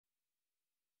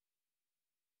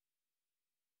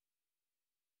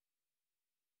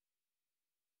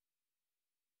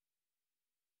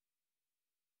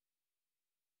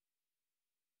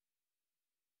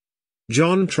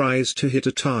John tries to hit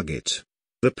a target.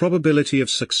 The probability of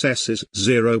success is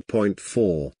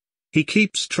 0.4. He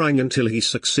keeps trying until he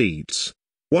succeeds.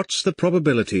 What's the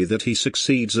probability that he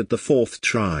succeeds at the fourth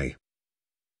try?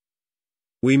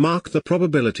 We mark the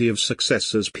probability of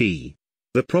success as P.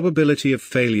 The probability of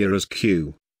failure as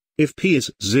Q. If P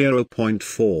is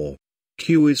 0.4,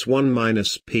 Q is 1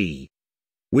 minus P,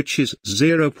 which is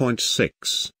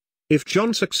 0.6. If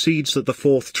John succeeds at the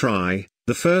fourth try,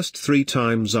 the first 3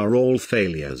 times are all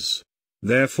failures.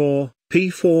 Therefore,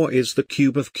 P4 is the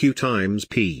cube of Q times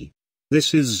P.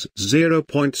 This is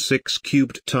 0.6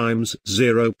 cubed times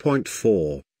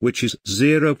 0.4, which is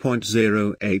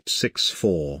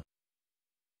 0.0864.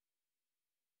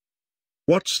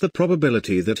 What's the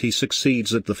probability that he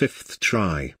succeeds at the fifth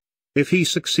try? If he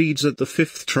succeeds at the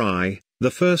fifth try,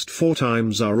 the first 4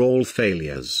 times are all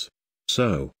failures.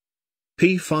 So,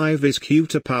 P5 is Q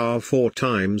to power 4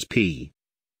 times P.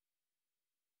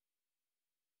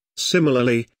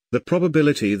 Similarly, the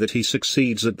probability that he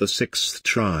succeeds at the sixth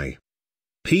try.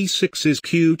 P6 is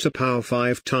Q to power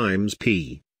 5 times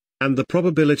P. And the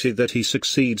probability that he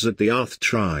succeeds at the rth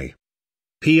try.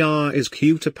 PR is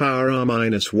Q to power R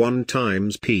minus 1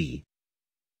 times P.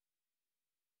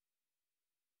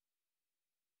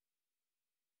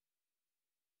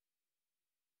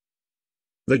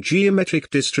 The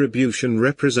geometric distribution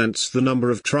represents the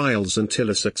number of trials until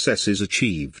a success is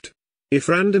achieved. If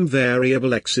random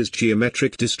variable x is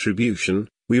geometric distribution,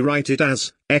 we write it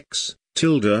as x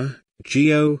tilde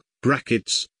geo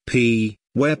brackets p,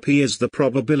 where p is the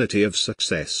probability of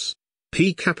success.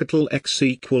 P capital X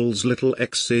equals little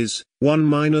x is 1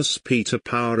 minus p to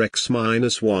power x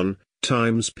minus 1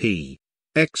 times p.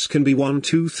 X can be 1,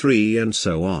 2, 3 and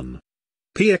so on.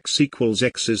 Px equals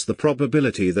x is the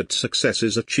probability that success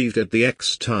is achieved at the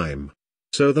x time.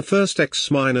 So the first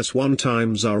x minus 1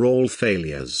 times are all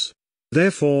failures.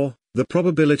 Therefore, the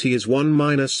probability is 1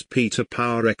 minus p to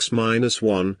power x minus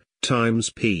 1 times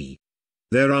p.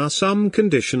 There are some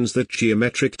conditions that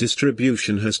geometric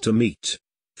distribution has to meet.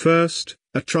 First,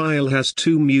 a trial has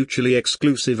 2 mutually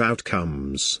exclusive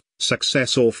outcomes,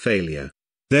 success or failure.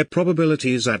 Their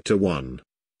probabilities add to 1.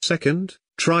 Second,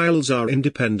 trials are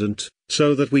independent,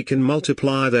 so that we can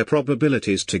multiply their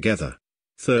probabilities together.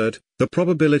 Third, the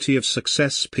probability of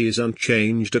success P is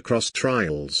unchanged across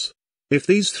trials. If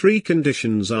these 3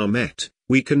 conditions are met,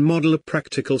 we can model a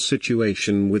practical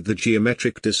situation with the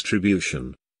geometric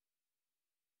distribution.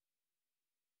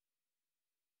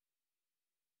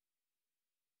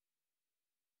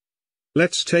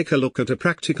 Let's take a look at a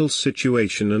practical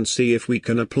situation and see if we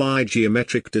can apply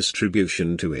geometric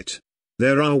distribution to it.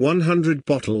 There are 100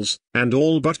 bottles, and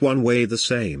all but one weigh the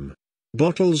same.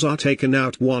 Bottles are taken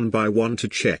out one by one to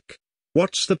check.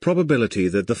 What's the probability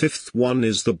that the fifth one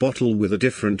is the bottle with a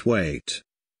different weight?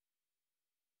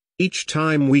 Each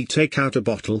time we take out a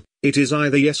bottle, it is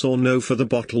either yes or no for the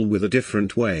bottle with a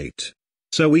different weight.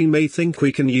 So we may think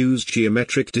we can use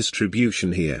geometric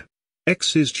distribution here.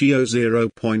 X is geo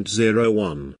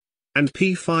 0.01. And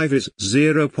P5 is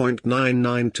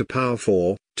 0.99 to power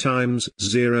 4, times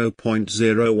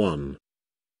 0.01.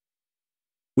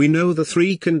 We know the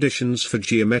 3 conditions for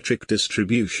geometric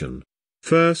distribution.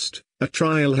 First, a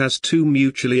trial has 2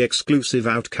 mutually exclusive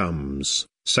outcomes,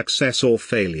 success or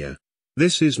failure.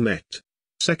 This is met.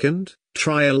 Second,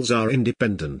 trials are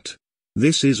independent.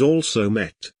 This is also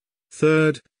met.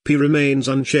 Third, P remains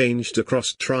unchanged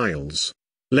across trials.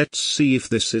 Let's see if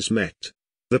this is met.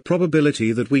 The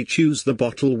probability that we choose the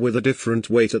bottle with a different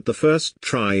weight at the first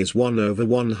try is 1 over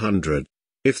 100.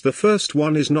 If the first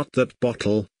one is not that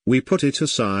bottle, we put it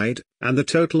aside, and the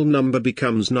total number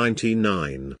becomes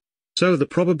 99. So the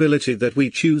probability that we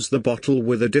choose the bottle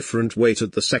with a different weight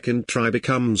at the second try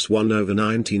becomes 1 over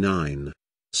 99.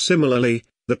 Similarly,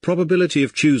 the probability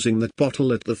of choosing that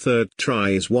bottle at the third try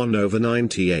is 1 over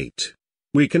 98.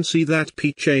 We can see that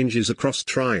P changes across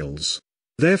trials.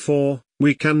 Therefore,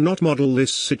 we cannot model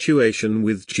this situation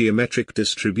with geometric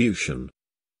distribution.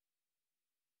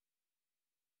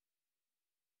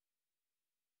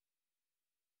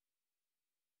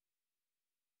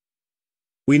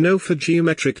 We know for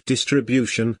geometric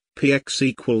distribution, Px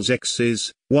equals x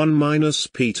is 1 minus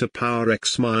p to power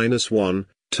x minus 1,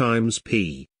 times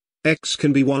p. X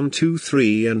can be 1, 2,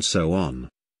 3 and so on.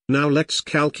 Now let's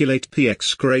calculate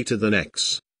Px greater than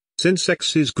x. Since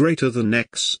x is greater than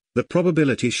x, the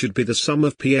probability should be the sum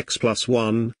of Px plus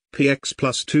 1, Px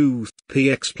plus 2,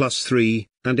 Px plus 3,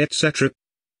 and etc.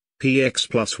 Px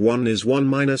plus 1 is 1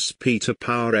 minus p to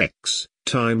power x,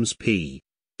 times p.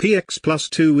 Px plus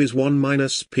 2 is 1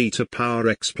 minus p to power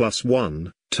x plus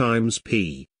 1, times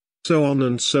p. So on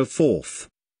and so forth.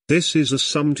 This is a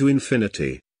sum to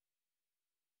infinity.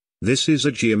 This is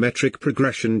a geometric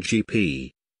progression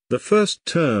GP. The first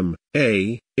term,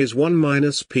 a, is 1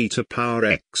 minus p to power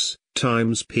x,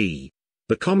 times p.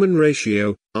 The common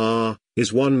ratio, r,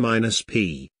 is 1 minus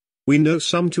p. We know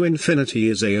sum to infinity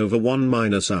is a over 1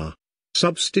 minus r.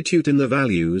 Substitute in the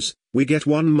values, we get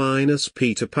 1 minus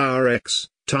p to power x,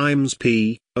 times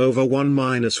p, over 1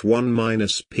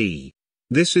 minus p.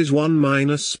 This is 1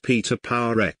 minus p to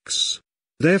power x.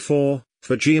 Therefore,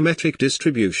 for geometric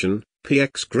distribution,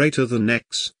 px greater than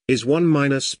x, is 1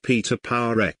 minus p to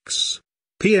power x.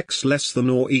 Px less than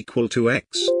or equal to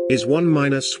x, is 1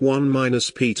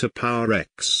 minus p to power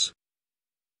x.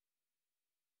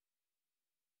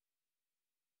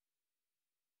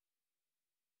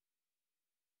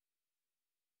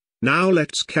 Now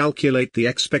let's calculate the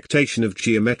expectation of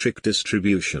geometric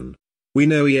distribution. We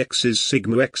know Ex is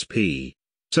sigma xp.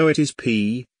 So it is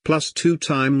p, plus 2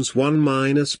 times 1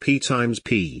 minus p times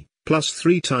p, plus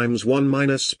 3 times 1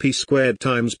 minus p squared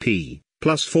times p,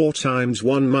 plus 4 times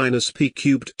 1 minus p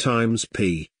cubed times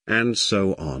p, and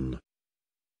so on.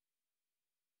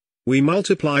 We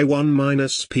multiply 1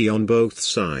 minus p on both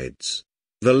sides.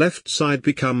 The left side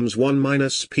becomes 1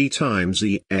 minus p times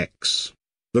Ex.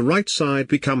 The right side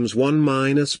becomes 1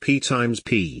 minus p times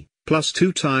p, plus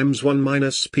 2 times 1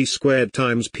 minus p squared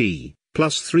times p,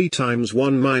 plus 3 times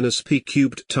 1 minus p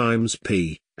cubed times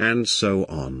p, and so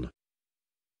on.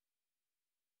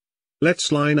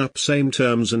 Let's line up same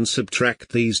terms and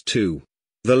subtract these two.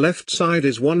 The left side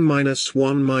is 1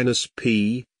 minus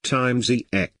p, times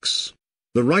Ex.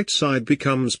 The right side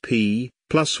becomes p,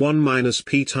 plus 1 minus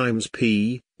p times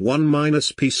p, 1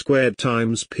 minus p squared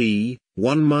times p,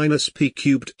 1 minus p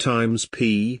cubed times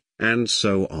p, and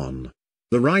so on.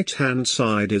 The right-hand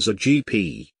side is a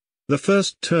GP. The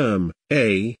first term,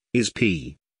 a, is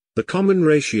p. The common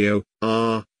ratio,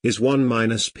 r, is 1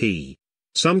 minus p.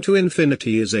 Sum to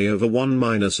infinity is a over 1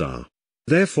 minus r.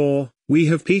 Therefore, we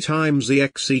have p times the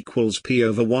x equals p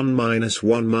over 1 minus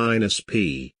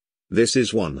p. This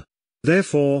is 1.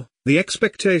 Therefore, the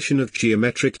expectation of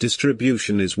geometric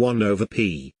distribution is 1 over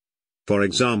p. For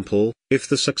example, if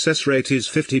the success rate is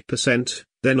 50%,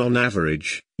 then on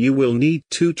average, you will need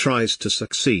 2 tries to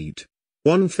succeed.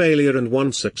 1 failure and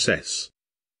 1 success.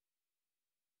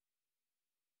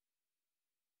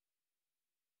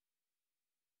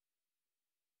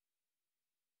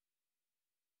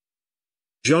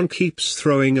 John keeps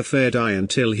throwing a fair die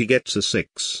until he gets a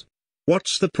 6.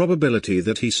 What's the probability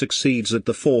that he succeeds at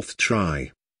the 4th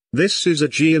try? This is a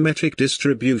geometric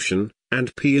distribution,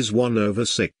 and p is 1 over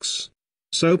 6.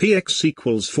 So px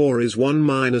equals 4 is 1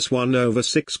 minus 1 over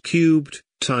 6 cubed,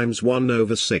 times 1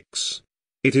 over 6.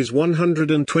 It is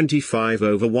 125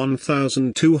 over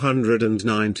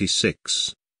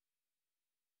 1296.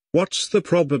 What's the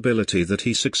probability that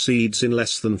he succeeds in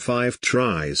less than 5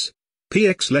 tries?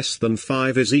 Px less than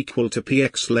 5 is equal to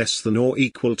px less than or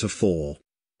equal to 4.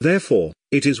 Therefore,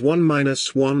 it is 1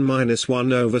 minus 1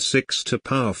 over 6 to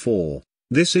power 4.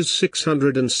 This is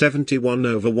 671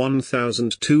 over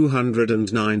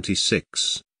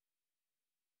 1296.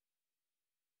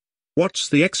 What's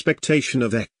the expectation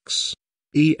of x?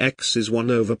 Ex is 1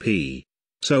 over p.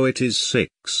 So it is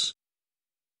 6.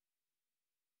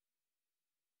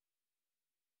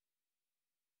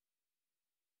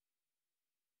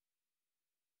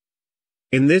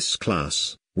 In this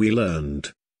class, we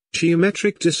learned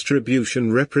geometric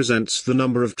distribution represents the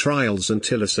number of trials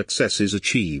until a success is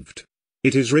achieved.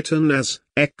 It is written as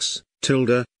x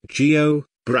tilde geo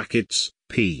brackets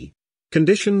p.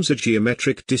 Conditions a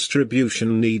geometric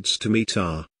distribution needs to meet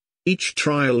are: each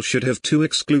trial should have 2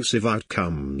 exclusive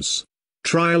outcomes.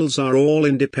 Trials are all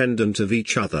independent of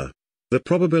each other. The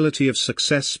probability of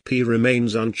success p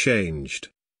remains unchanged.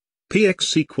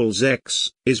 Px equals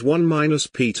x is 1 minus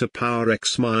p to power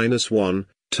x minus 1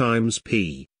 times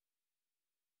p.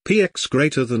 Px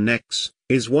greater than x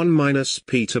is 1 minus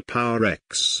p to power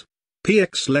x.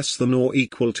 Px less than or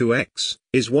equal to x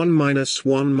is 1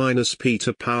 minus p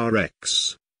to power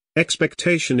x.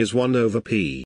 Expectation is 1 over p.